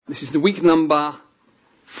This is the week number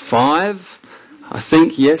 5, I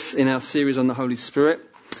think, yes, in our series on the Holy Spirit.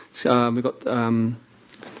 We've got 2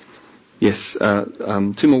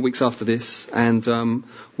 more weeks after this, and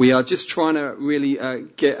we are just trying to really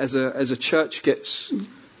get, as a church, get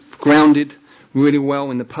grounded really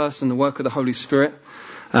well in the person, the work of the Holy Spirit,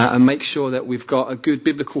 and make sure that we've got a good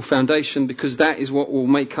biblical foundation, because that is what will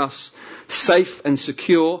make us safe and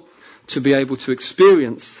secure to be able to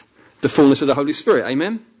experience the fullness of the Holy Spirit.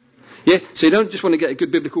 Amen? Yeah, so you don't just want to get a good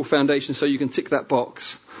biblical foundation so you can tick that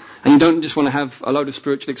box. And you don't just want to have a load of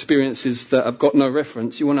spiritual experiences that have got no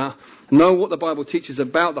reference. You want to know what the Bible teaches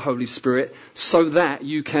about the Holy Spirit so that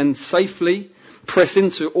you can safely press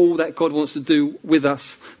into all that God wants to do with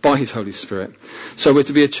us by His Holy Spirit. So we're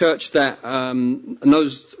to be a church that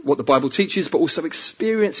knows what the Bible teaches, but also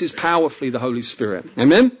experiences powerfully the Holy Spirit.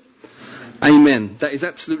 Amen? Amen. That is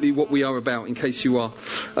absolutely what we are about, in case you are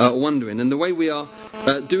wondering. And the way we are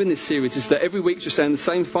doing this series is that every week just saying the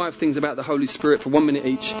same 5 things about the Holy Spirit for 1 minute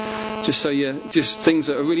each, just things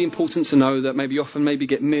that are really important to know that maybe often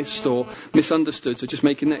get missed or misunderstood. So just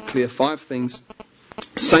making that clear, 5 things,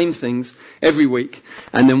 same things every week.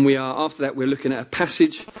 And then after that we're looking at a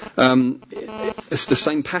passage, it's the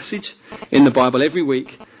same passage in the Bible every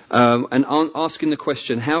week. And asking the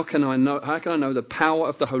question, how can I know the power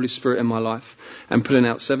of the Holy Spirit in my life, and pulling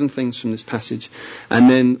out 7 things from this passage. And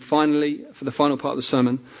then finally, for the final part of the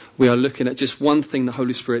sermon, we are looking at just one thing the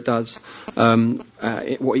Holy Spirit does,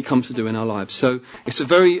 what He comes to do in our lives. So it's a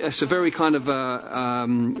very kind of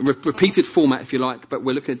repeated format, if you like, but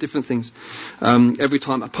we're looking at different things every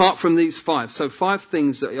time, apart from these 5. So 5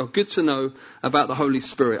 things that are good to know about the Holy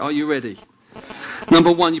Spirit. Are you ready?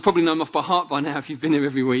 Number 1, you probably know them off by heart by now if you've been here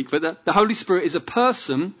every week, but the Holy Spirit is a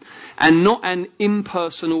person and not an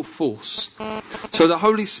impersonal force. So the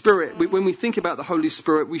Holy Spirit, when we think about the Holy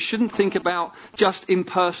Spirit, we shouldn't think about just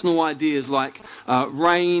impersonal ideas like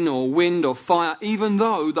rain or wind or fire, even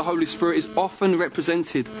though the Holy Spirit is often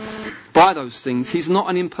represented by those things. He's not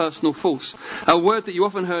an impersonal force. A word that you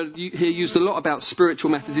often hear used a lot about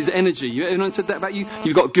spiritual matters is energy. Anyone said that about you?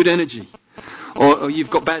 You've got good energy. Or you've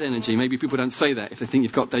got bad energy. Maybe people don't say that if they think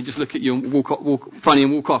they just look at you and walk funny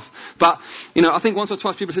and walk off. But, I think once or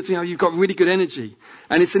twice people said to me, oh, you've got really good energy.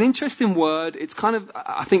 And it's an interesting word. It's kind of,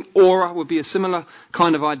 I think aura would be a similar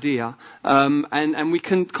kind of idea. And we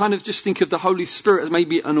can kind of just think of the Holy Spirit as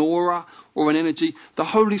maybe an aura or an energy. The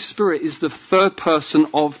Holy Spirit is the third person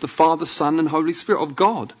of the Father, Son and Holy Spirit of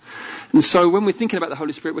God. And so when we're thinking about the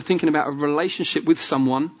Holy Spirit, we're thinking about a relationship with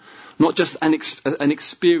someone, not just an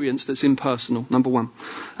experience that's impersonal, number 1.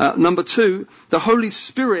 Number 2, the Holy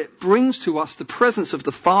Spirit brings to us the presence of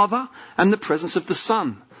the Father and the presence of the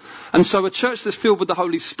Son. And so a church that's filled with the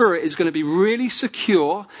Holy Spirit is going to be really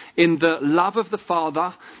secure in the love of the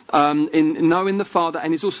Father, in knowing the Father,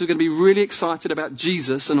 and is also going to be really excited about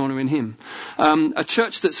Jesus and honouring Him. A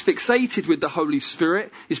church that's fixated with the Holy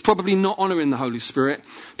Spirit is probably not honouring the Holy Spirit,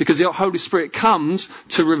 because the Holy Spirit comes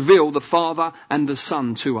to reveal the Father and the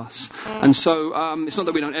Son to us. And so it's not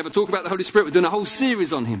that we don't ever talk about the Holy Spirit, we're doing a whole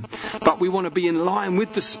series on Him. But we want to be in line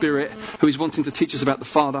with the Spirit, who is wanting to teach us about the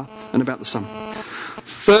Father and about the Son.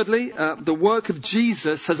 Thirdly, the work of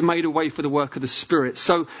Jesus has made a way for the work of the Spirit.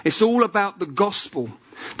 So it's all about the gospel.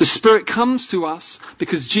 The Spirit comes to us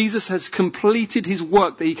because Jesus has completed His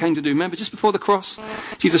work that He came to do. Remember, just before the cross,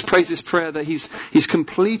 Jesus prays this prayer that He's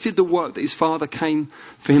completed the work that His Father came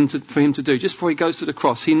for him to do. Just before He goes to the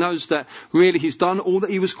cross, He knows that really He's done all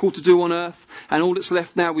that He was called to do on earth, and all that's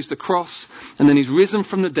left now is the cross. And then He's risen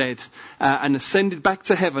from the dead and ascended back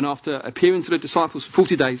to heaven after appearing to the disciples for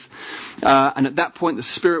 40 days. And at that point, the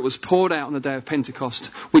Spirit was poured out on the day of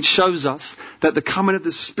Pentecost, which shows us that the coming of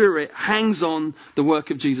the Spirit hangs on the work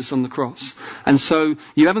of Jesus on the cross. And so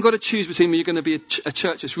you haven't got to choose between whether you're going to be a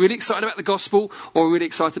church that's really excited about the gospel or really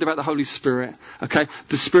excited about the Holy Spirit. Okay?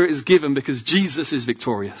 The Spirit is given because Jesus is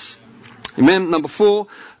victorious. Amen. Number 4,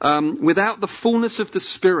 without the fullness of the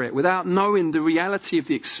Spirit, without knowing the reality of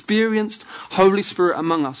the experienced Holy Spirit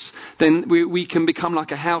among us, then we can become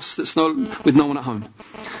like a house with no one at home.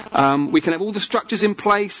 We can have all the structures in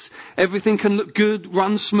place, everything can look good,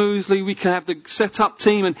 run smoothly, we can have the set-up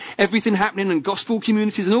team and everything happening and gospel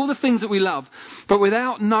communities and all the things that we love. But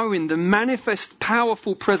without knowing the manifest,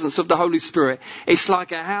 powerful presence of the Holy Spirit, it's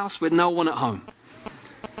like a house with no one at home.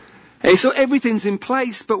 So everything's in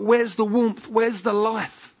place, but where's the warmth? Where's the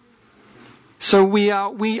life? So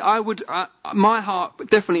my heart,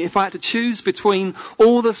 definitely, if I had to choose between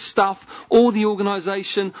all the stuff, all the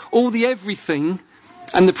organisation, all the everything,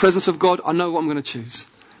 and the presence of God, I know what I'm going to choose.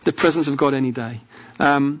 The presence of God any day.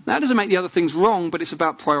 That doesn't make the other things wrong, but it's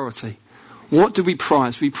about priority. What do we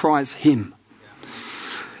prize? We prize Him.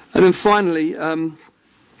 And then finally,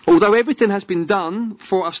 although everything has been done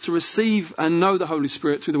for us to receive and know the Holy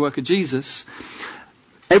Spirit through the work of Jesus,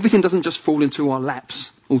 everything doesn't just fall into our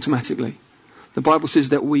laps automatically. The Bible says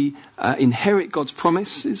that we inherit God's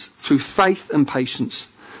promises through faith and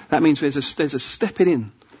patience. That means there's a stepping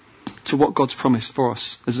in to what God's promised for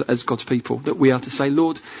us as God's people, that we are to say,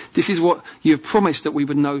 Lord, this is what you have promised, that we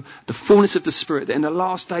would know the fullness of the Spirit, that in the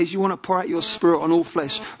last days you want to pour out your Spirit on all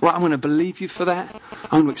flesh. Right, I'm going to believe you for that.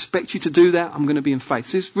 I'm going to expect you to do that. I'm going to be in faith.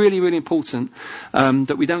 So it's really, really important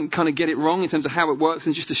that we don't kind of get it wrong in terms of how it works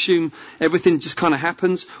and just assume everything just kind of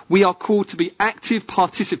happens. We are called to be active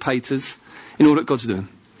participators in all that God's doing.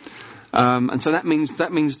 And so that means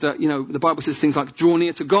that, the Bible says things like draw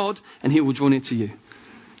near to God and he will draw near to you.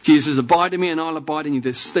 Jesus says, abide in me and I'll abide in you.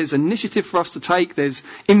 There's initiative for us to take. There's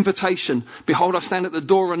invitation. Behold, I stand at the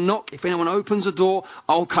door and knock. If anyone opens the door,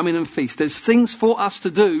 I'll come in and feast. There's things for us to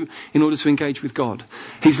do in order to engage with God.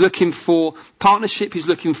 He's looking for partnership. He's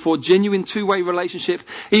looking for genuine two-way relationship,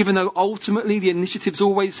 even though ultimately the initiative's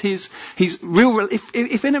always his.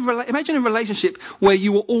 Imagine a relationship where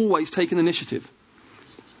you were always taking initiative.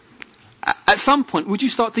 At some point, would you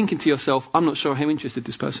start thinking to yourself, I'm not sure how interested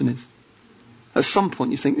this person is? At some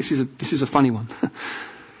point you think this is a funny one.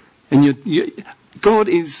 And God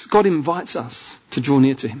invites us to draw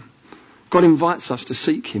near to him. God invites us to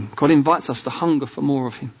seek him. God invites us to hunger for more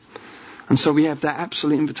of him. And so we have that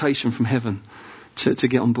absolute invitation from heaven to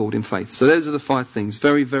get on board in faith. So those are the 5 things.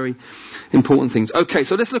 Very, very important things. Okay,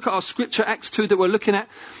 so let's look at our scripture, Acts 2, that we're looking at.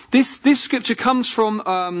 This scripture comes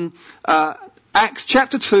from Acts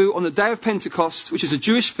chapter 2 on the day of Pentecost, which is a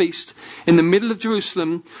Jewish feast in the middle of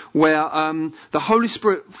Jerusalem, where the Holy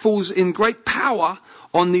Spirit falls in great power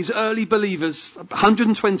on these early believers.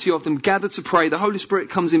 120 of them gathered to pray. The Holy Spirit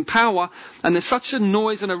comes in power, and there's such a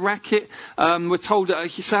noise and a racket. We're told that a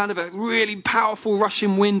sound of a really powerful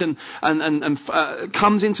rushing wind and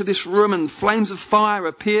comes into this room, and flames of fire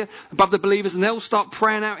appear above the believers, and they'll start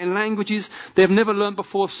praying out in languages they've never learned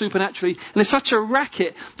before supernaturally. And there's such a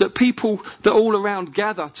racket that people that all around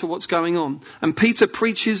gather to what's going on. And Peter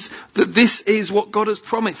preaches that this is what God has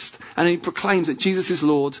promised, and he proclaims that Jesus is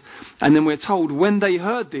Lord. And then we're told when they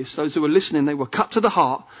heard this, those who were listening, they were cut to the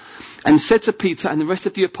heart and said to Peter and the rest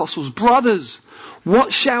of the apostles, brothers,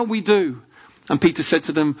 what shall we do? And Peter said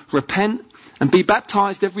to them, repent and be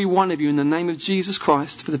baptized every one of you in the name of Jesus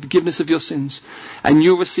Christ for the forgiveness of your sins, and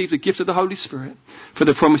you'll receive the gift of the Holy Spirit, for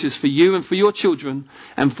the promises for you and for your children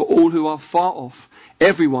and for all who are far off,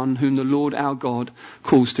 everyone whom the Lord our God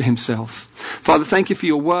calls to himself. Father, thank you for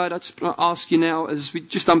your word. I just want to ask you now, as we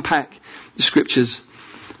just unpack the scriptures,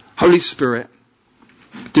 Holy Spirit,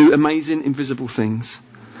 do amazing invisible things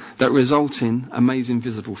that result in amazing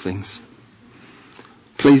visible things.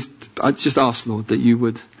 Please, I just ask, Lord, that you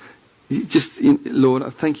would Lord, I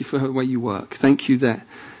thank you for the way you work. Thank you that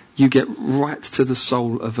you get right to the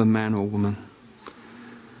soul of a man or woman.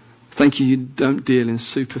 Thank you don't deal in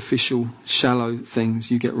superficial, shallow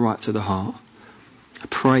things. You get right to the heart. I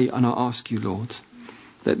pray and I ask you, Lord,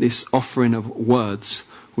 that this offering of words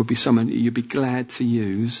would be something that you'd be glad to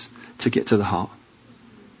use to get to the heart.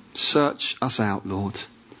 Search us out, Lord.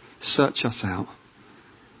 Search us out.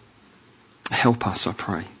 Help us, I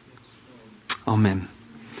pray. Amen.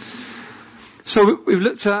 So we've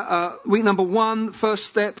looked at week number 1. First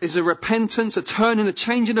step is a repentance, a turning, a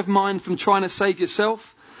changing of mind from trying to save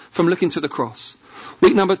yourself, from looking to the cross.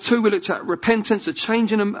 Week number 2, we looked at repentance, a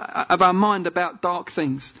changing of our mind about dark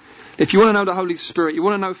things. If you want to know the Holy Spirit, you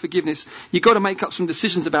want to know forgiveness, you've got to make up some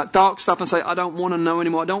decisions about dark stuff and say, I don't want to know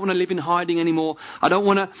anymore. I don't want to live in hiding anymore. I don't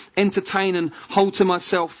want to entertain and hold to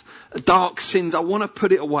myself dark sins. I want to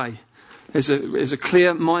put it away. There's a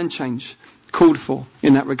clear mind change called for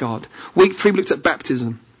in that regard. Week 3, we looked at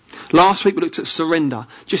baptism. Last week we looked at surrender.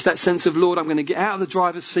 Just that sense of, Lord, I'm going to get out of the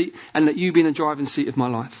driver's seat and let you be in the driving seat of my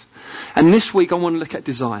life. And this week I want to look at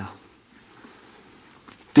desire.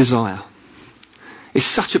 Desire. It's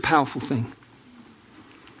such a powerful thing.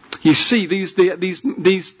 You see,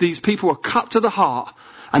 these people are cut to the heart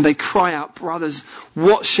and they cry out, brothers,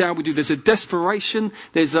 what shall we do? There's a desperation,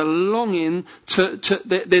 there's a longing,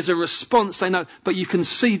 there's a response, they know. But you can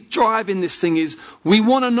see driving this thing is, we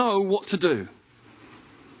want to know what to do.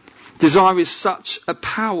 Desire is such a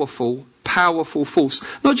powerful, powerful force.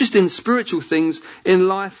 Not just in spiritual things, in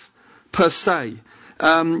life per se.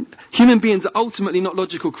 Human beings are ultimately not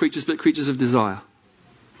logical creatures, but creatures of desire.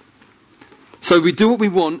 So we do what we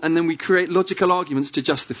want and then we create logical arguments to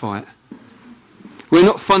justify it. We're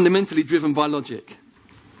not fundamentally driven by logic.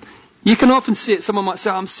 You can often see it. Someone might say,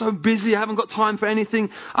 I'm so busy, I haven't got time for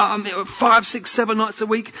anything. I'm 5, 6, 7 nights a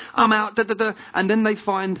week, I'm out, And then they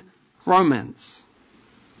find romance.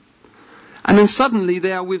 And then suddenly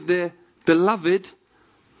they are with their beloved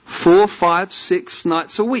 4, 5, 6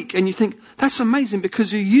 nights a week. And you think, that's amazing,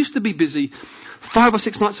 because you used to be busy 5 or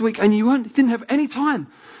 6 nights a week and you didn't have any time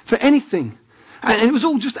for anything. And it was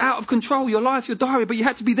all just out of control, your life, your diary, but you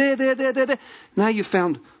had to be there. Now you've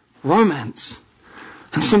found romance.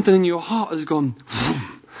 And something in your heart has gone,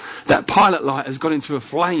 that pilot light has gone into a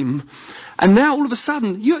flame. And now all of a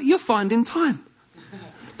sudden, you're finding time.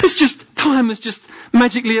 Time has just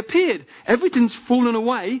magically appeared. Everything's fallen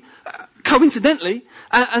away, coincidentally.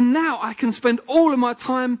 And now I can spend all of my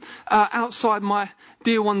time outside my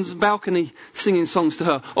dear one's balcony singing songs to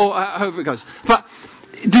her. Or however it goes. But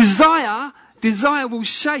desire will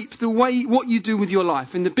shape what you do with your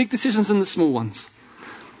life, in the big decisions and the small ones.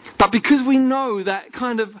 But because we know that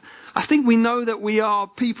I think we know that we are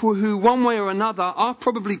people who, one way or another, are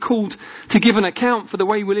probably called to give an account for the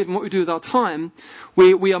way we live and what we do with our time.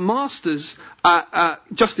 We are masters at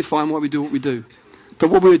justifying why we do what we do. But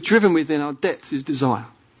what we're driven with in our depths is desire.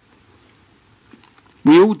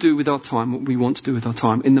 We all do with our time what we want to do with our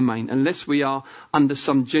time, in the main, unless we are under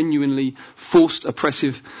some genuinely forced,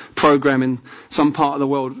 oppressive program in some part of the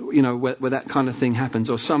world, where that kind of thing happens,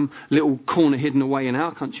 or some little corner hidden away in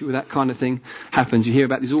our country where that kind of thing happens. You hear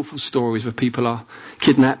about these awful stories where people are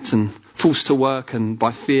kidnapped and forced to work and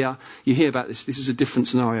by fear. You hear about this. This is a different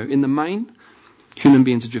scenario. In the main, human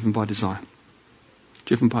beings are driven by desire.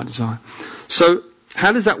 Driven by desire. So,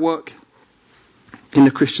 how does that work in the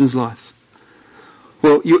Christian's life?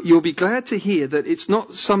 Well, you'll be glad to hear that it's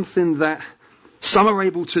not something that some are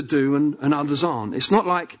able to do and others aren't. It's not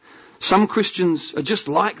like some Christians are just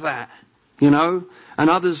like that, and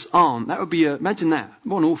others aren't. That would be imagine that.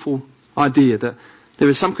 What an awful idea, that there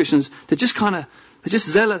are some Christians, they're just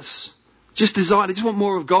zealous, just desire, they just want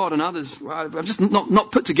more of God, and others, I'm just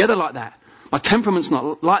not put together like that. My temperament's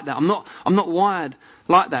not like that. I'm not wired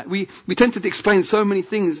like that. We tend to explain so many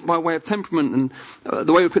things by way of temperament and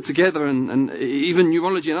the way we're put together and even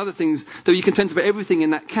neurology and other things, that you can tend to put everything in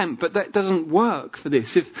that camp. But that doesn't work for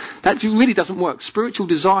this. That really doesn't work. Spiritual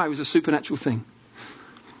desire is a supernatural thing.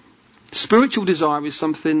 Spiritual desire is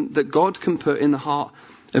something that God can put in the heart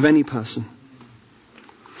of any person.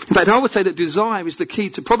 In fact, I would say that desire is the key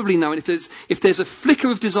to probably knowing if there's a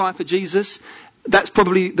flicker of desire for Jesus, that's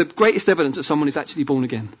probably the greatest evidence that someone is actually born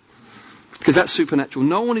again. Because that's supernatural.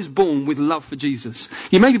 No one is born with love for Jesus.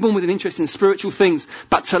 You may be born with an interest in spiritual things,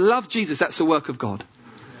 but to love Jesus, that's the work of God.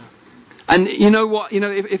 And you know what?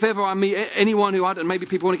 If ever I meet anyone who, maybe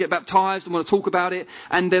people want to get baptized and want to talk about it,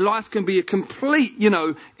 and their life can be a complete,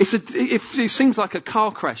 it seems like a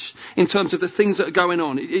car crash in terms of the things that are going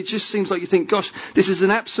on. It just seems like you think, gosh, this is an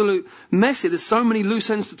absolute mess here. There's so many loose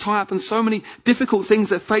ends to tie up and so many difficult things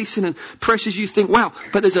they're facing and pressures. You think, wow,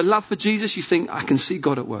 but there's a love for Jesus. You think, I can see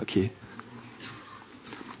God at work here.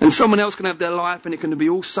 And someone else can have their life and it can be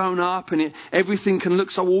all sewn up and everything can look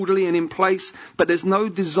so orderly and in place, but there's no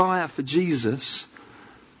desire for Jesus,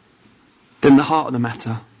 then the heart of the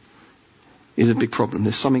matter is a big problem.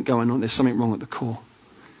 There's something going on. There's something wrong at the core.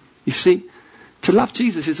 You see, to love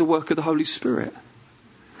Jesus is a work of the Holy Spirit.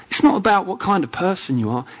 It's not about what kind of person you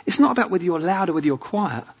are. It's not about whether you're loud or whether you're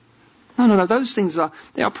quiet. No. Those things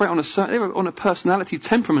they operate they're on a personality,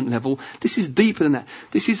 temperament level. This is deeper than that.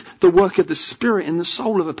 This is the work of the Spirit in the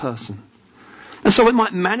soul of a person. And so it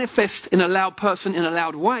might manifest in a loud person in a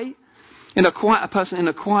loud way, in a quieter person in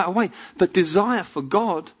a quieter way. But desire for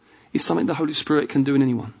God is something the Holy Spirit can do in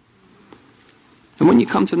anyone. And when you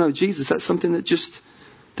come to know Jesus, that's something that just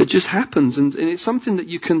happens, and it's something that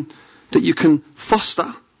you can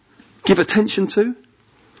foster, give attention to.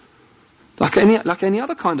 Like any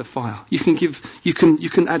other kind of fire. You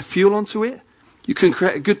can add fuel onto it. You can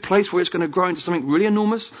create a good place where it's going to grow into something really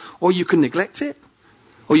enormous, or you can neglect it,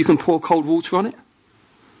 or you can pour cold water on it.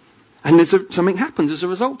 And something happens as a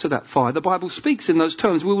result of that fire. The Bible speaks in those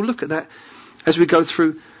terms. We will look at that as we go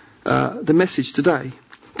through the message today.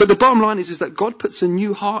 But the bottom line is that God puts a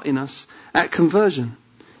new heart in us at conversion.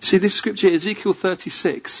 See, this scripture, Ezekiel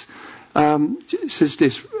 36, says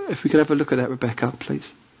this. If we could have a look at that, Rebecca, please.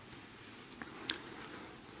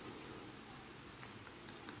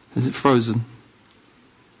 Is it frozen?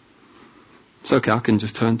 It's okay, I can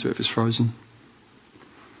just turn to it if it's frozen.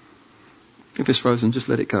 If it's frozen, just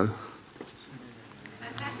let it go.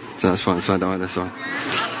 So that's fine, that's fine.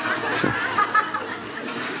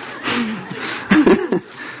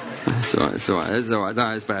 It's alright.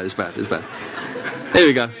 No, it's bad. Here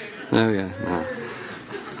we go. There we go. No.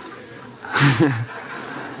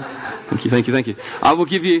 Thank you. I will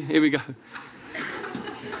give you, here we go.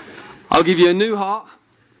 I'll give you a new heart.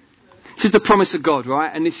 This is the promise of God,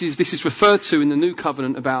 right? And this is referred to in the New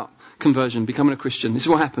Covenant about conversion, becoming a Christian. This is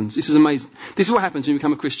what happens. This is amazing. This is what happens when you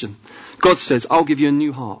become a Christian. God says, I'll give you a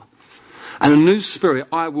new heart. And a new spirit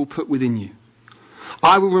I will put within you.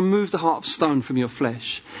 I will remove the heart of stone from your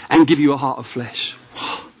flesh and give you a heart of flesh.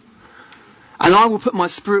 And I will put my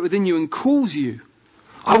spirit within you and cause you.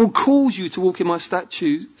 I will cause you to walk in my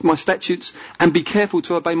statutes and be careful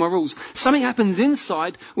to obey my rules. Something happens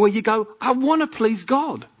inside where you go, I want to please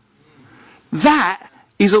God. That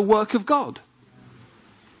is a work of God.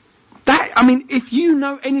 If you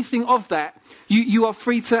know anything of that, you are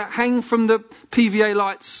free to hang from the PVA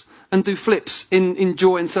lights and do flips in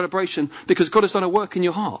joy and celebration because God has done a work in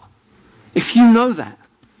your heart. If you know that.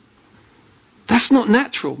 That's not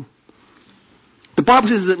natural. The Bible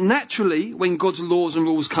says that naturally, when God's laws and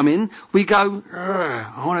rules come in, we go,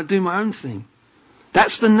 I want to do my own thing.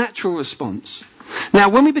 That's the natural response. Now,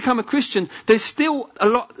 when we become a Christian, there's still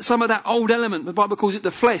some of that old element, the Bible calls it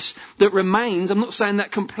the flesh, that remains. I'm not saying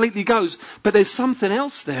that completely goes, but there's something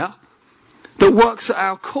else there that works at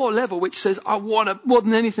our core level, which says, more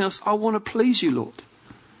than anything else, I want to please you, Lord.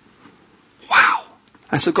 Wow.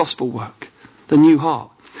 That's a gospel work. The new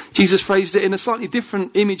heart. Jesus phrased it in a slightly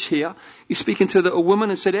different image here. He's speaking to a woman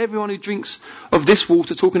and said, everyone who drinks of this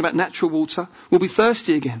water, talking about natural water, will be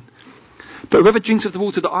thirsty again. But whoever drinks of the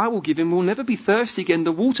water that I will give him will never be thirsty again.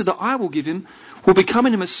 The water that I will give him will become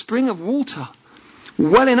in him a spring of water,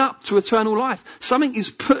 welling up to eternal life. Something is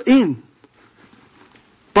put in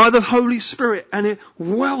by the Holy Spirit and it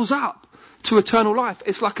wells up to eternal life.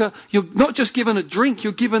 It's like you're not just given a drink,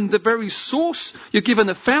 you're given the very source, you're given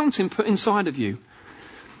a fountain put inside of you.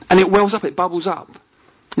 And it wells up, it bubbles up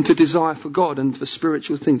into desire for God and for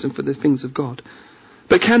spiritual things and for the things of God.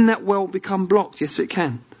 But can that well become blocked? Yes, it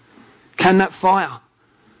can. Can that fire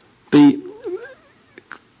be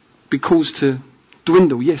caused to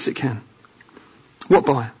dwindle? Yes, it can. What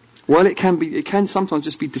by? Well, it can sometimes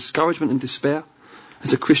just be discouragement and despair.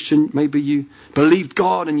 As a Christian, maybe you believed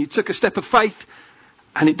God and you took a step of faith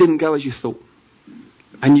and it didn't go as you thought.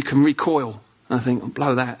 And you can recoil and think,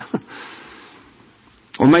 blow that.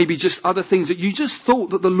 Or maybe just other things that you just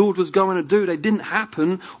thought that the Lord was going to do, they didn't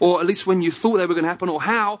happen, or at least when you thought they were going to happen, or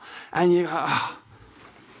how, and you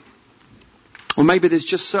Or maybe there's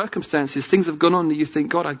just circumstances, things have gone on that you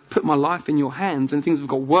think, God, I put my life in your hands, and things have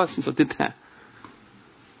got worse since I did that.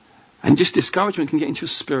 And just discouragement can get into your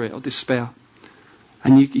spirit, or despair.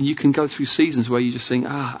 And you can go through seasons where you just think,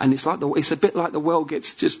 and it's a bit like the well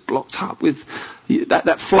gets just blocked up with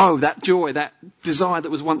that flow, that joy, that desire that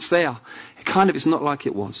was once there. It's not like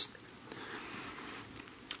it was.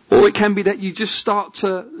 Or it can be that you just start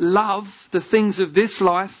to love the things of this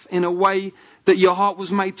life in a way that your heart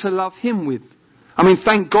was made to love Him with.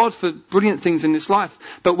 Thank God for brilliant things in this life.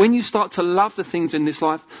 But when you start to love the things in this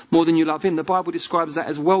life more than you love Him, the Bible describes that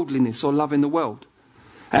as worldliness or love in the world.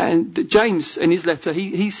 And James, in his letter,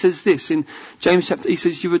 he says this in James chapter, he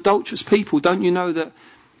says, you adulterous people, don't you know that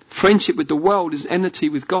friendship with the world is enmity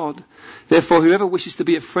with God? Therefore, whoever wishes to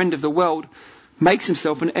be a friend of the world makes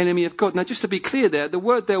himself an enemy of God. Now, just to be clear there, the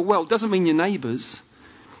word there, world, doesn't mean your neighbours.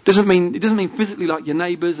 It doesn't mean physically like your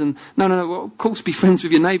neighbours and no, well, of course be friends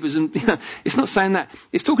with your neighbours and it's not saying that.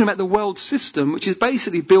 It's talking about the world system, which is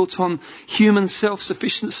basically built on human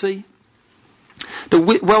self-sufficiency. The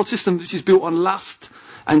world system which is built on lust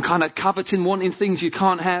and kind of coveting, wanting things you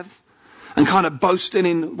can't have and kind of boasting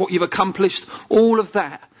in what you've accomplished. All of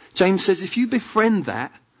that. James says if you befriend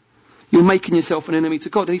that, you're making yourself an enemy to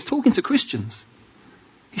God. And he's talking to Christians.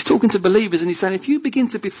 He's talking to believers and he's saying if you begin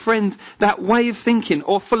to befriend that way of thinking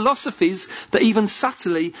or philosophies that even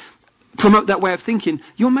subtly promote that way of thinking,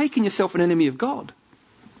 you're making yourself an enemy of God.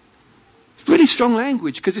 It's really strong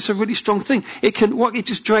language because it's a really strong thing. It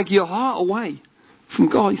just drag your heart away from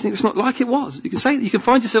God. You think it's not like it was. You can say that. You can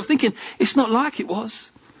find yourself thinking it's not like it was.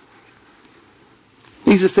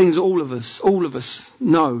 These are things all of us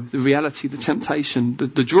know the reality, the temptation,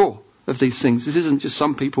 the draw of these things. This isn't just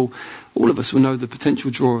some people. All of us will know the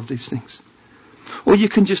potential draw of these things. Or you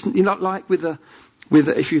can just, like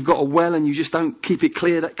if you've got a well and you just don't keep it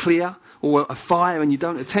clear, or a fire and you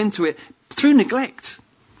don't attend to it, through neglect.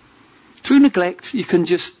 Through neglect,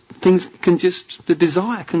 the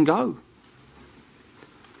desire can go.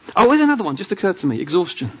 Oh, here's another one, just occurred to me,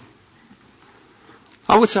 exhaustion.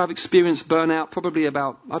 I would say I've experienced burnout probably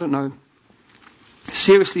about,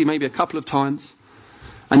 seriously maybe a couple of times.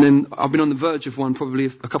 And then I've been on the verge of one probably a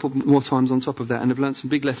couple more times on top of that and I've learned some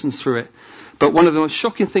big lessons through it. But one of the most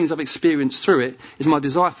shocking things I've experienced through it is my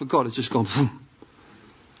desire for God has just gone,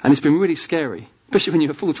 and it's been really scary. Especially when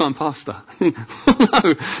you're a full-time pastor.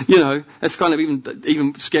 That's kind of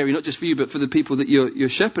even scary, not just for you, but for the people that you're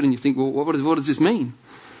shepherding. You think, well, what does this mean?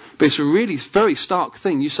 But it's a really very stark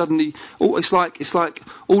thing. You suddenly, it's like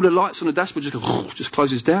all the lights on the dashboard just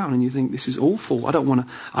closes down, and you think, this is awful. I don't want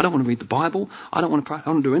to read the Bible. I don't want to pray. I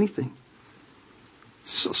don't want to do anything.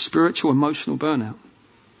 It's sort of spiritual, emotional burnout.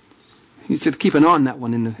 You need to keep an eye on that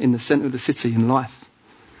one in the centre of the city in life.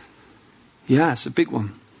 Yeah, it's a big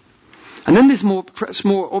one. And then there's perhaps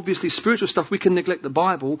more obviously spiritual stuff. We can neglect the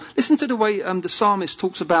Bible. Listen to the way the psalmist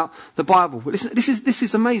talks about the Bible. Listen, this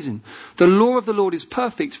is amazing. The law of the Lord is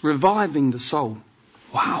perfect, reviving the soul.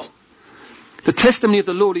 Wow. The testimony of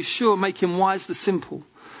the Lord is sure, making wise the simple.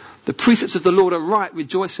 The precepts of the Lord are right,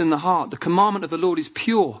 rejoice in the heart. The commandment of the Lord is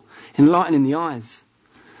pure, enlightening the eyes.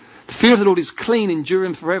 The fear of the Lord is clean,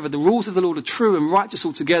 enduring forever. The rules of the Lord are true and righteous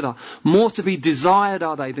altogether. More to be desired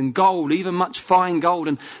are they than gold, even much fine gold,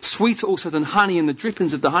 and sweeter also than honey and the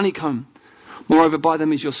drippings of the honeycomb. Moreover, by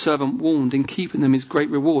them is your servant warned, in keeping them is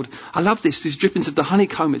great reward. I love this, these drippings of the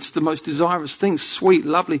honeycomb. It's the most desirous thing, sweet,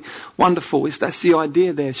 lovely, wonderful. That's the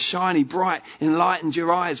idea there, shiny, bright, enlightened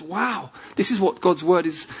your eyes. Wow, this is what God's word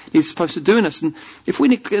is supposed to do in us. And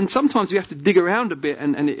sometimes we have to dig around a bit,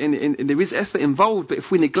 and there is effort involved, but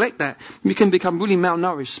if we neglect that, we can become really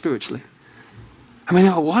malnourished spiritually. I mean,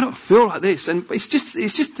 why do I feel like this? And it's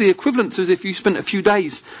just the equivalent to as if you spent a few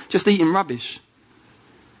days just eating rubbish.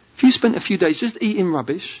 If you spent a few days just eating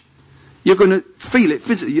rubbish, you're going to feel it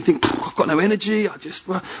physically. You think, I've got no energy.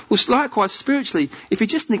 Well, likewise, spiritually, if you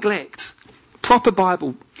just neglect proper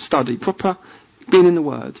Bible study, proper being in the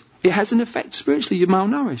Word, it has an effect spiritually. You're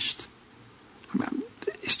malnourished.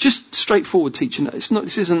 It's just straightforward teaching. This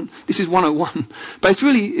is 101. But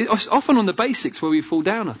it's often on the basics where we fall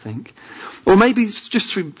down, I think. Or maybe it's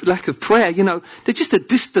just through lack of prayer. There's just a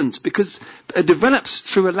distance because it develops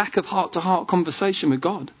through a lack of heart-to-heart conversation with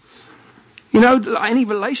God. Like any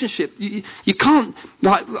relationship, you can't,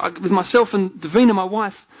 like with myself and Davina, my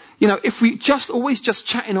wife, if we always just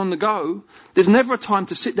chatting on the go, there's never a time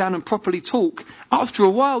to sit down and properly talk. After a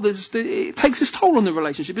while, it takes its toll on the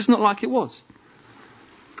relationship. It's not like it was.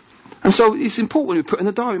 And so it's important when we put in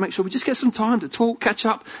the diary, make sure we just get some time to talk, catch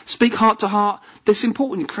up, speak heart to heart. That's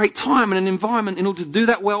important. You create time and an environment in order to do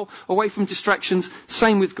that well, away from distractions.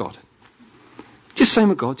 Same with God. Just same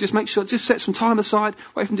with God. Just make sure, just set some time aside,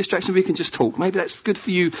 away from distractions, we can just talk. Maybe that's good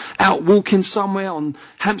for you out walking somewhere on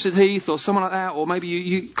Hampstead Heath or somewhere like that, or maybe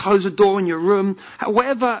you close a door in your room,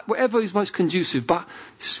 whatever is most conducive, but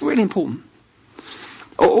it's really important.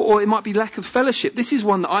 Or it might be lack of fellowship. This is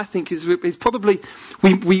one that I think is probably,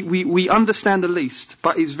 we understand the least,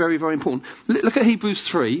 but is very, very important. Look at Hebrews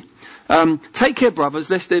 3. Take care, brothers,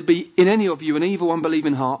 lest there be in any of you an evil,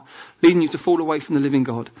 unbelieving heart, leading you to fall away from the living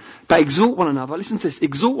God. But exhort one another. Listen to this.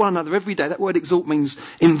 Exhort one another every day. That word exhort means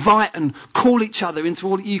invite and call each other into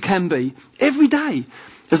all that you can be. Every day.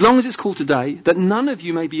 As long as it's called today, that none of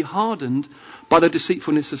you may be hardened by the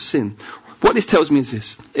deceitfulness of sin. What this tells me is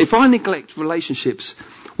this. If I neglect relationships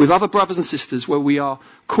with other brothers and sisters where we are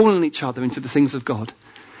calling each other into the things of God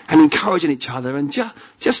and encouraging each other and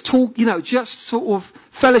just talk, just sort of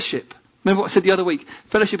fellowship. Remember what I said the other week?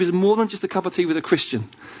 Fellowship is more than just a cup of tea with a Christian.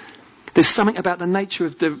 There's something about the nature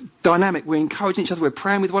of the dynamic. We're encouraging each other. We're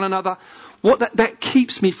praying with one another. That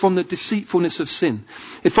keeps me from the deceitfulness of sin.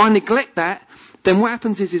 If I neglect that, then what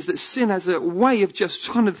happens is that sin has a way of just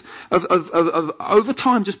kind of over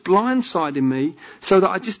time just blindsiding me so that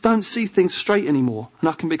I just don't see things straight anymore. And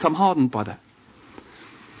I can become hardened by that.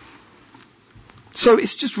 So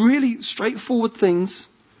it's just really straightforward things.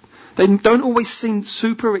 They don't always seem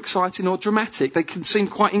super exciting or dramatic. They can seem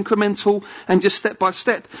quite incremental and just step by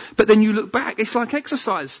step. But then you look back, it's like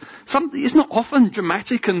exercise. It's not often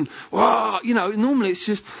dramatic and, normally it's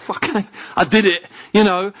just, okay, I did it,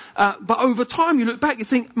 But over time you look back, you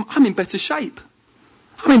think, I'm in better shape.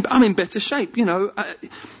 I'm in better shape,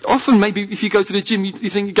 Often maybe if you go to the gym, you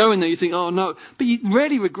think you go in there, you think, oh no. But you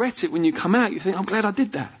rarely regret it when you come out. You think, I'm glad I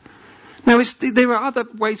did that. Now, there are other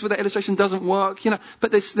ways where that illustration doesn't work,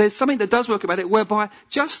 but there's something that does work about it, whereby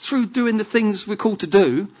just through doing the things we're called to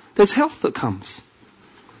do, there's health that comes.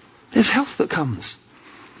 There's health that comes.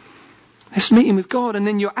 It's meeting with God, and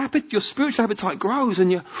then your spiritual appetite grows,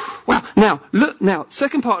 and now,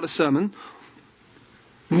 second part of the sermon,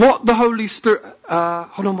 what the Holy Spirit,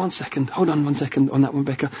 hold on one second on that one,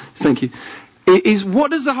 Becca. Thank you. Is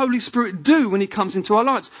what does the Holy Spirit do when He comes into our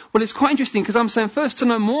lives? Well, it's quite interesting because I'm saying first to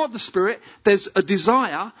know more of the Spirit, there's a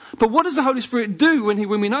desire. But what does the Holy Spirit do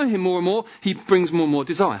when we know Him more and more? He brings more and more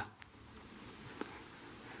desire.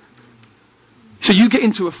 So you get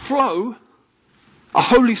into a flow, a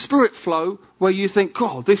Holy Spirit flow, where you think,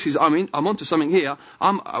 God, I'm onto something here.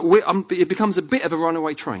 It becomes a bit of a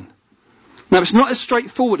runaway train. Now, it's not as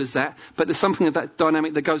straightforward as that, but there's something of that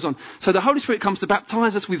dynamic that goes on. So the Holy Spirit comes to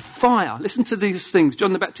baptize us with fire. Listen to these things.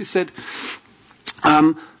 John the Baptist said,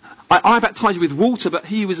 I baptize you with water, but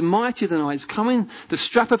he who is mightier than I is coming, the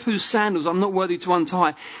strap of whose sandals I'm not worthy to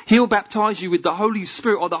untie. He'll baptize you with the Holy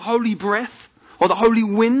Spirit, or the Holy breath, or the Holy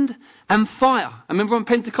wind, and fire. I remember on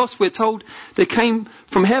Pentecost we're told there came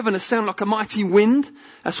from heaven a sound like a mighty wind.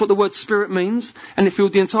 That's what the word Spirit means. And it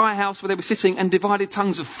filled the entire house where they were sitting, and divided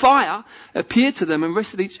tongues of fire appeared to them and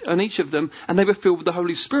rested on each of them, and they were filled with the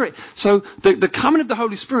Holy Spirit. So the coming of the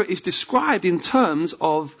Holy Spirit is described in terms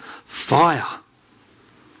of fire.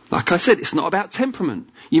 Like I said, it's not about temperament.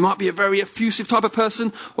 You might be a very effusive type of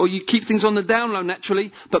person, or you keep things on the down low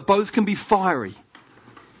naturally, but both can be fiery.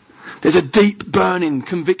 There's a deep burning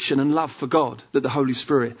conviction and love for God that the Holy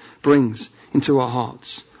Spirit brings into our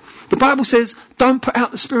hearts. The Bible says, don't put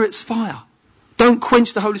out the Spirit's fire. Don't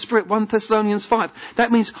quench the Holy Spirit, 1 Thessalonians 5.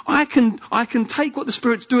 That means I can take what the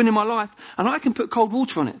Spirit's doing in my life and I can put cold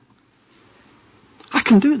water on it. I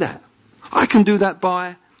can do that. I can do that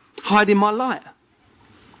by hiding my light.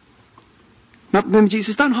 Now, remember,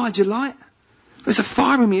 Jesus, don't hide your light. There's a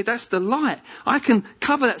fire in me, that's the light. I can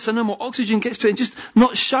cover that so no more oxygen gets to it and just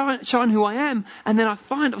not showing who I am, and then I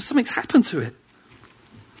find something's happened to it.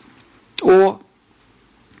 Or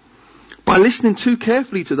by listening too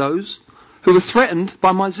carefully to those who are threatened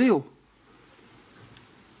by my zeal.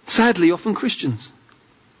 Sadly, often Christians.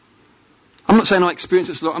 I'm not saying I experience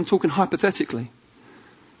this a lot, I'm talking hypothetically.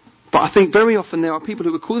 But I think very often there are people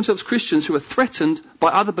who would call themselves Christians who are threatened by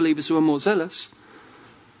other believers who are more zealous,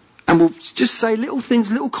 and will just say little things,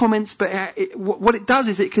 little comments, but what it does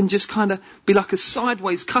is it can just kind of be like a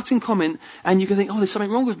sideways cutting comment, and you can think, oh, there's something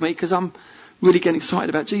wrong with me because I'm really getting excited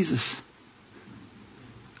about Jesus.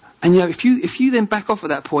 And if you then back off at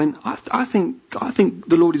that point, I think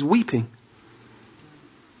the Lord is weeping.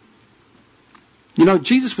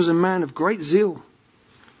 Jesus was a man of great zeal,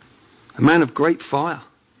 a man of great fire.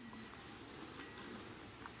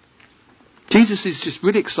 Jesus is just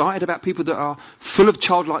really excited about people that are full of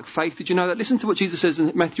childlike faith. Did you know that? Listen to what Jesus says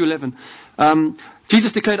in Matthew 11.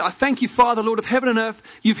 Jesus declared, I thank you, Father, Lord of heaven and earth.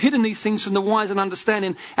 You've hidden these things from the wise and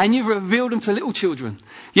understanding, and you've revealed them to little children.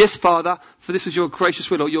 Yes, Father, for this was your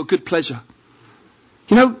gracious will or your good pleasure.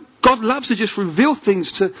 God loves to just reveal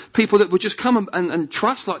things to people that would just come and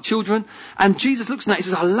trust like children. And Jesus looks at that and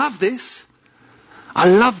says, I love this. I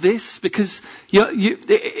love this because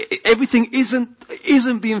everything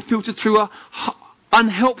isn't being filtered through a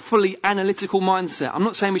unhelpfully analytical mindset. I'm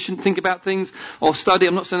not saying we shouldn't think about things or study.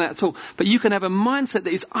 I'm not saying that at all. But you can have a mindset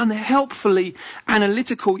that is unhelpfully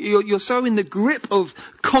analytical. You're so in the grip of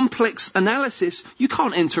complex analysis, you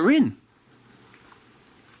can't enter in.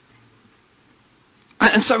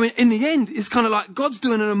 And so in the end, it's kind of like God's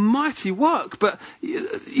doing a mighty work, but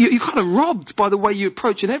you're kind of robbed by the way you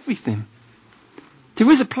approach everything. There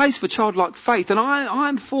is a place for childlike faith, and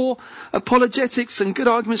I'm for apologetics and good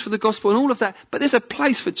arguments for the gospel and all of that, but there's a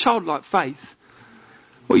place for childlike faith.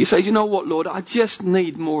 Well, you say, you know what, Lord, I just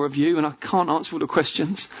need more of you, and I can't answer all the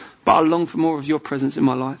questions, but I long for more of your presence in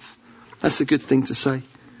my life. That's a good thing to say.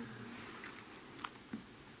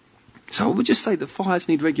 So I would just say that fires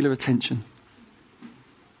need regular attention.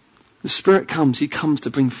 The Spirit comes, He comes to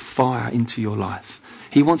bring fire into your life.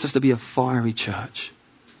 He wants us to be a fiery church.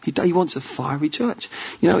 He wants a fiery church.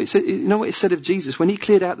 You know what it said of Jesus when He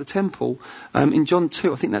cleared out the temple in John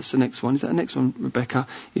 2. I think that's the next one. Is that the next one, Rebecca?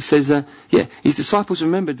 It says, His disciples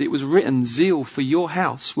remembered that it was written, zeal for your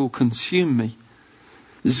house will consume me.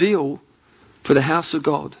 Zeal for the house of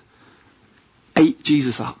God ate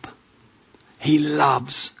Jesus up. He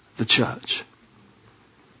loves the church.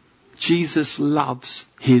 Jesus loves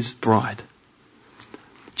His bride.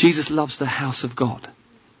 Jesus loves the house of God.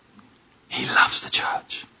 He loves the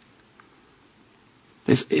church.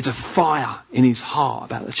 It's a fire in His heart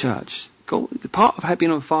about the church. God, the part of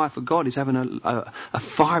being on fire for God is having a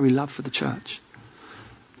fiery love for the church.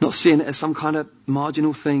 Not seeing it as some kind of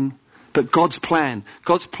marginal thing, but God's plan.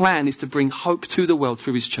 God's plan is to bring hope to the world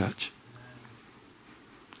through His church.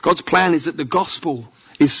 God's plan is that the gospel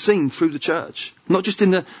is seen through the church. Not just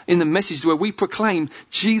in the message where we proclaim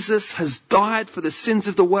Jesus has died for the sins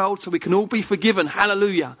of the world so we can all be forgiven.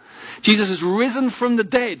 Hallelujah. Jesus has risen from the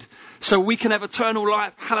dead so we can have eternal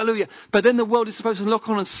life. Hallelujah. But then the world is supposed to look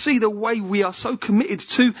on and see the way we are so committed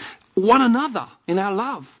to one another in our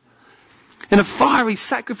love. In a fiery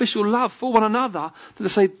sacrificial love for one another, that they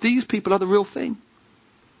say these people are the real thing.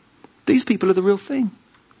 These people are the real thing.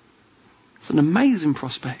 It's an amazing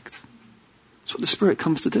prospect. That's what the Spirit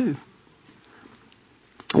comes to do.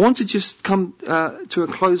 I want to just come to a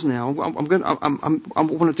close now. I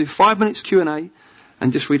want to do 5 minutes Q&A,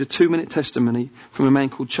 and just read a 2-minute testimony from a man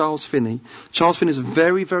called Charles Finney. Charles Finney is a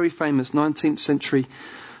very, very famous 19th century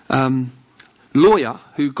lawyer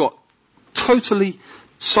who got totally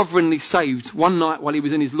sovereignly saved one night while he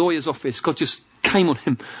was in his lawyer's office. God just came on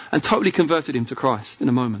him and totally converted him to Christ in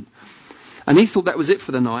a moment. And he thought that was it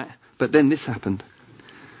for the night, but then this happened.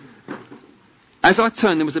 As I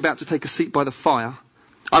turned and was about to take a seat by the fire,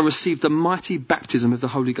 I received a mighty baptism of the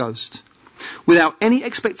Holy Ghost. Without any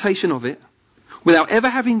expectation of it, without ever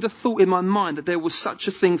having the thought in my mind that there was such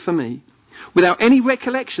a thing for me, without any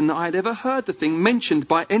recollection that I had ever heard the thing mentioned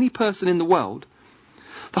by any person in the world,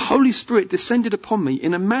 the Holy Spirit descended upon me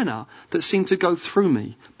in a manner that seemed to go through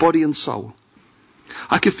me, body and soul.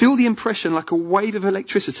 I could feel the impression like a wave of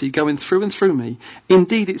electricity going through and through me.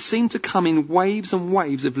 Indeed, it seemed to come in waves and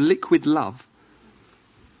waves of liquid love,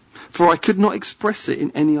 for I could not express it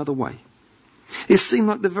in any other way. It seemed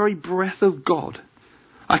like the very breath of God.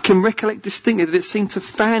 I can recollect distinctly that it seemed to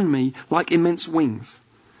fan me like immense wings.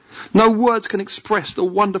 No words can express the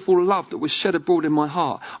wonderful love that was shed abroad in my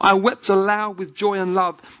heart. I wept aloud with joy and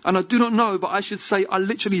love, and I do not know, but I should say I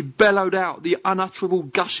literally bellowed out the unutterable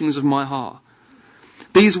gushings of my heart.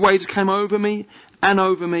 These waves came over me and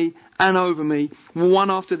over me and over me,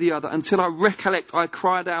 one after the other, until I recollect I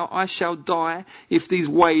cried out, I shall die if these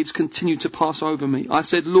waves continue to pass over me. I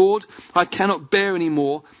said, Lord, I cannot bear any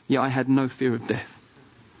more, yet I had no fear of death.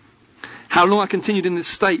 How long I continued in this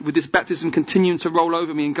state, with this baptism continuing to roll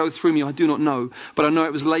over me and go through me, I do not know. But I know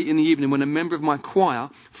it was late in the evening when a member of my choir,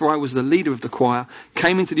 for I was the leader of the choir,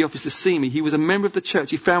 came into the office to see me. He was a member of the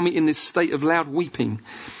church. He found me in this state of loud weeping.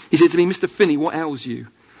 He said to me, Mr. Finney, what ails you?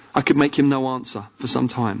 I could make him no answer for some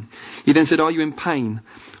time. He then said, are you in pain?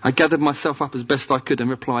 I gathered myself up as best I could and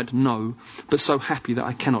replied, no, but so happy that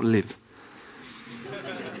I cannot live.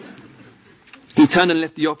 He turned and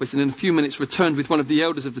left the office, and in a few minutes returned with one of the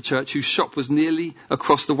elders of the church, whose shop was nearly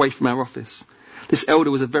across the way from our office. This elder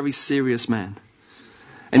was a very serious man,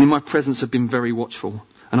 and in my presence had been very watchful,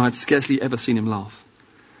 and I had scarcely ever seen him laugh.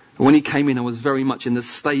 And when he came in, I was very much in the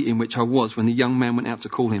state in which I was when the young man went out to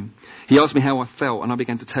call him. He asked me how I felt, and I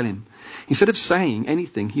began to tell him. Instead of saying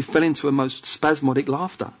anything, he fell into a most spasmodic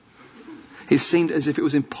laughter. It seemed as if it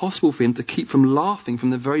was impossible for him to keep from laughing from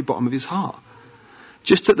the very bottom of his heart.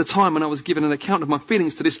 Just at the time when I was giving an account of my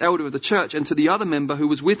feelings to this elder of the church and to the other member who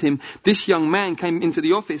was with him, this young man came into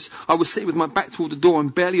the office. I was sitting with my back toward the door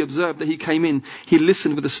and barely observed that he came in. He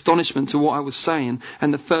listened with astonishment to what I was saying,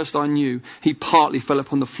 and the first I knew, he partly fell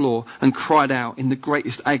upon the floor and cried out in the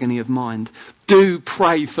greatest agony of mind, do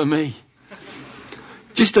pray for me.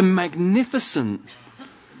 Just a magnificent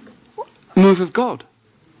move of God.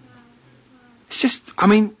 It's just,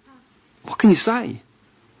 what can you say?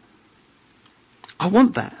 I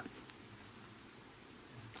want that.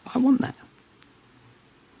 I want that.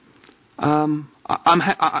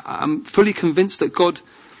 I'm fully convinced that God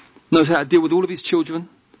knows how to deal with all of his children.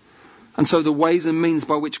 And so the ways and means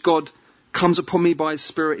by which God comes upon me by his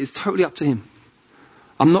Spirit is totally up to him.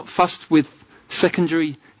 I'm not fussed with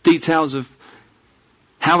secondary details of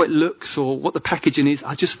how it looks or what the packaging is.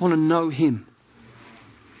 I just want to know him.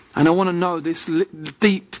 And I want to know this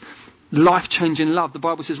deep, life-changing love. The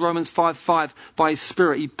Bible says, Romans 5:5, by his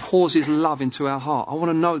Spirit, he pours his love into our heart. I want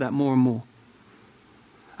to know that more and more.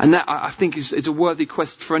 And that, I think, is a worthy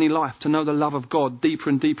quest for any life, to know the love of God deeper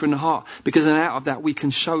and deeper in the heart. Because then out of that, we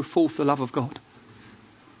can show forth the love of God.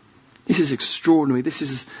 This is extraordinary. This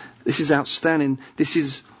is outstanding. This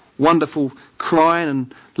is wonderful. Crying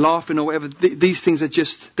and laughing or whatever. These things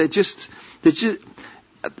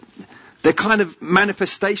they're kind of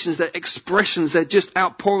manifestations, they're expressions, they're just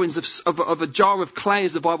outpourings of a jar of clay,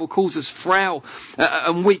 as the Bible calls us, frail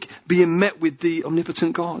and weak, being met with the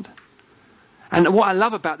omnipotent God. And what I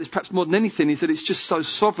love about this, perhaps more than anything, is that it's just so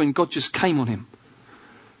sovereign. God just came on him.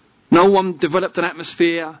 No one developed an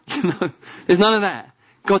atmosphere. There's none of that.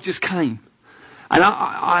 God just came. And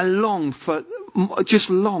I long for,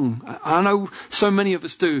 I know so many of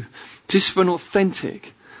us do, just for an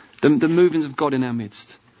authentic, the movings of God in our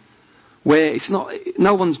midst. Where it's not,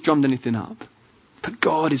 no one's drummed anything up, but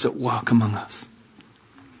God is at work among us.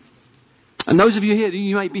 And those of you here,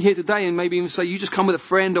 you may be here today and maybe even say you just come with a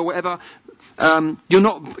friend or whatever.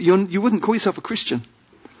 You wouldn't call yourself a Christian.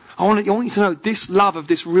 I want you to know this love of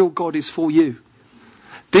this real God is for you.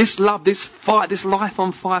 This love, this fire, this life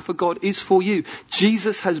on fire for God is for you.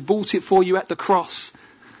 Jesus has bought it for you at the cross.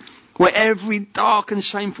 Where every dark and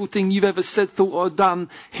shameful thing you've ever said, thought or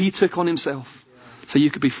done, he took on himself. So you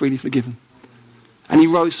could be freely forgiven. And he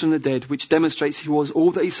rose from the dead, which demonstrates he was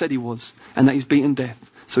all that he said he was, and that he's beaten death,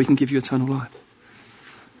 so he can give you eternal life.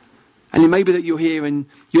 And it may be that you're here and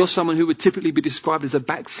you're someone who would typically be described as a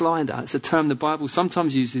backslider. It's a term the Bible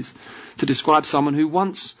sometimes uses to describe someone who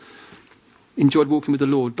once enjoyed walking with the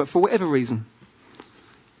Lord, but for whatever reason,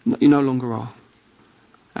 you no longer are.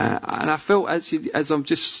 And I felt as I'm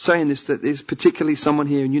just saying this, that there's particularly someone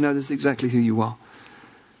here, and you know this exactly who you are.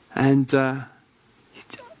 And, the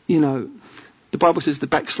Bible says the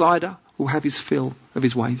backslider will have his fill of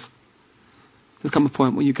his ways. There'll come a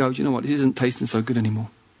point where you go, do you know what, this isn't tasting so good anymore.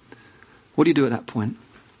 What do you do at that point?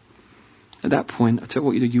 At that point, I tell you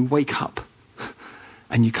what you do, you wake up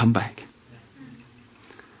and you come back.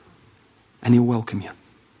 And he'll welcome you.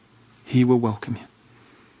 He will welcome you.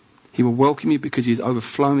 He will welcome you because he is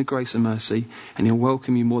overflowing with grace and mercy, and he'll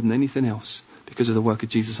welcome you more than anything else because of the work of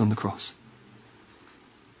Jesus on the cross.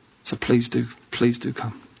 So please do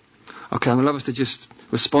come. Okay, I'm going to love us to just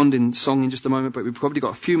respond in song in just a moment, but we've probably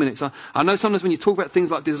got a few minutes. I know sometimes when you talk about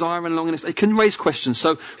things like desire and longingness, they can raise questions.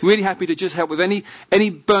 So really happy to just help with any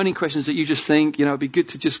burning questions that you just think, it'd be good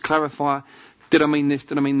to just clarify. Did I mean this?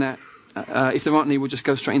 Did I mean that? If there aren't any, we'll just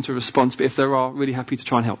go straight into a response. But if there are, really happy to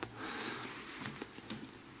try and help.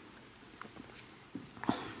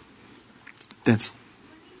 Debs.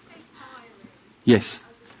 Yes.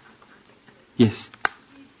 Yes.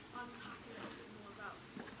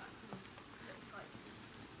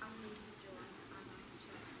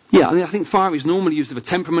 Yeah, I think fiery is normally used of a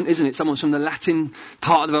temperament, isn't it? Someone's from the Latin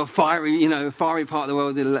part of the world, fiery part of the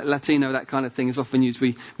world, the Latino, that kind of thing is often used.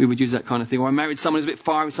 We would use that kind of thing. Or I married someone who's a bit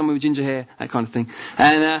fiery, someone with ginger hair, that kind of thing.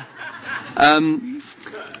 And I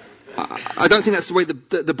don't think that's the way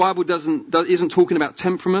the Bible isn't talking about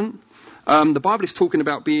temperament. The Bible is talking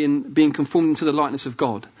about being conformed into the likeness of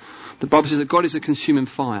God. The Bible says that God is a consuming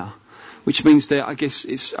fire, which means that I guess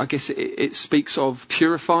it speaks of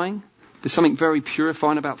purifying. There's something very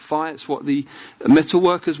purifying about fire. It's what the metal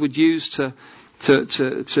workers would use to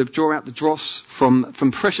draw out the dross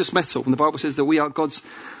from precious metal. And the Bible says that we are God's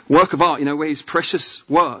work of art, where his precious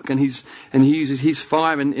work, and he uses his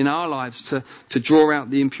fire in our lives to draw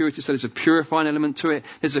out the impurities. So there's a purifying element to it.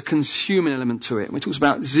 There's a consuming element to it. When it talks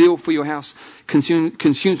about zeal for your house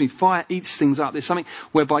consumes me. Fire eats things up. There's something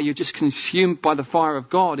whereby you're just consumed by the fire of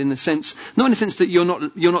God not in the sense that you're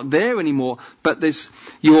not there anymore, but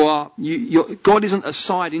God isn't a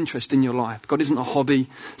side interest in your life. God isn't a hobby,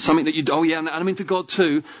 something that and I'm into God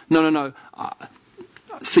too. No.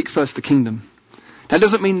 Seek first the kingdom. That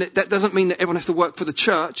doesn't mean that everyone has to work for the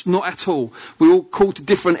church. Not at all. We're all called to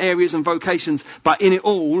different areas and vocations, but in it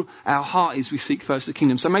all, our heart is we seek first the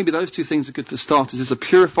kingdom. So maybe those two things are good for starters. There's a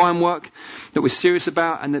purifying work that we're serious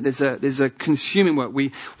about, and that there's a consuming work.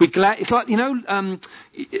 It's like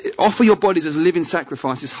offer your bodies as living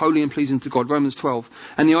sacrifices, holy and pleasing to God. Romans 12,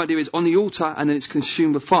 and the idea is on the altar, and then it's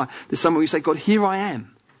consumed with fire. There's somewhere where you say, God, here I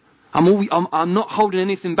am. I'm not holding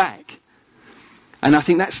anything back. And I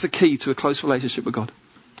think that's the key to a close relationship with God.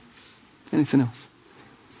 Anything else?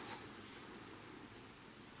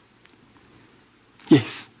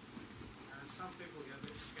 Yes. Some people get a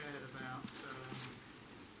bit scared about if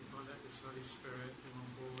I let this Holy Spirit come on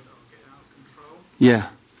board, I'll get out of control.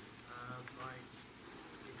 Yeah. Like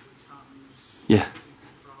if the tongues in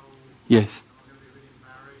control. Yes. I'm going to be really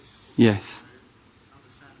embarrassed. Yes.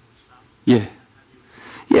 Understandable stuff. Yeah.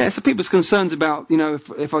 Yeah, so people's concerns about,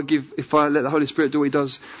 if I let the Holy Spirit do what he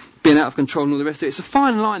does, being out of control and all the rest of it. It's a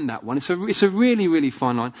fine line, that one. It's a really, really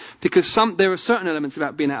fine line, because there are certain elements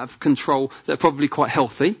about being out of control that are probably quite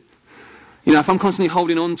healthy. If I'm constantly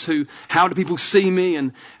holding on to how do people see me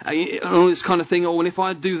and all this kind of thing, or if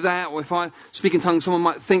I do that, or if I speak in tongues, someone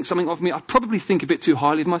might think something of me, I probably think a bit too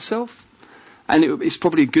highly of myself. And it's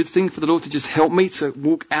probably a good thing for the Lord to just help me to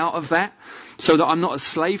walk out of that so that I'm not a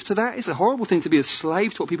slave to that. It's a horrible thing to be a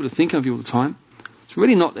slave to what people are thinking of you all the time. It's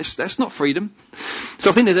really not. That's not freedom. So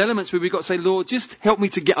I think there's elements where we've got to say, Lord, just help me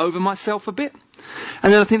to get over myself a bit.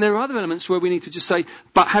 And then I think there are other elements where we need to just say,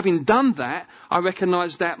 but having done that, I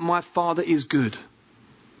recognise that my Father is good.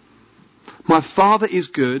 My Father is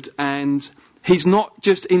good, and he's not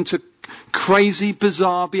just into crazy,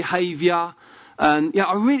 bizarre behaviour. And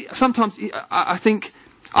I think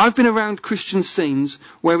I've been around Christian scenes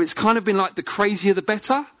where it's kind of been like the crazier the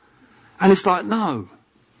better. And it's like, no.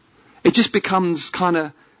 It just becomes kind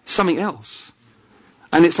of something else.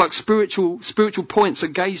 And it's like spiritual points are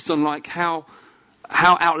gauged on like how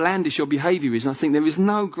outlandish your behaviour is. And I think there is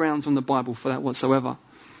no grounds on the Bible for that whatsoever.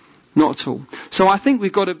 Not at all. So I think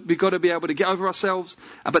we've got to be able to get over ourselves,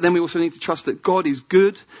 but then we also need to trust that God is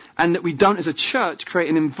good, and that we don't, as a church, create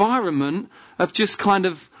an environment of just kind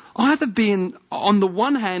of either being, on the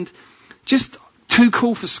one hand, just too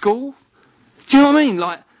cool for school. Do you know what I mean?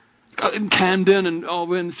 Like, Camden and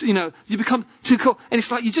you become too cool. And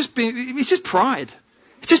it's like it's just pride.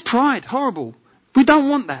 It's just pride. Horrible. We don't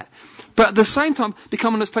want that. But at the same time,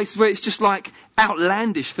 becoming those places where it's just like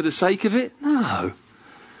outlandish for the sake of it.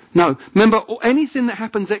 No. Remember, anything that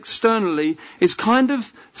happens externally is kind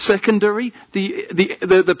of secondary.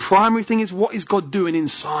 The primary thing is, what is God doing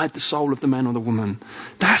inside the soul of the man or the woman?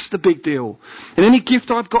 That's the big deal. And any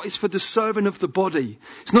gift I've got is for the serving of the body.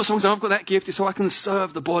 It's not someone saying, I've got that gift, it's so I can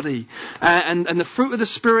serve the body. And the fruit of the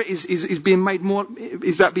Spirit is being made more,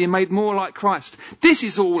 is that being made more like Christ. This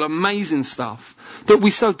is all amazing stuff that we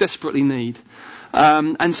so desperately need.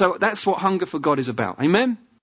 And so that's what hunger for God is about. Amen?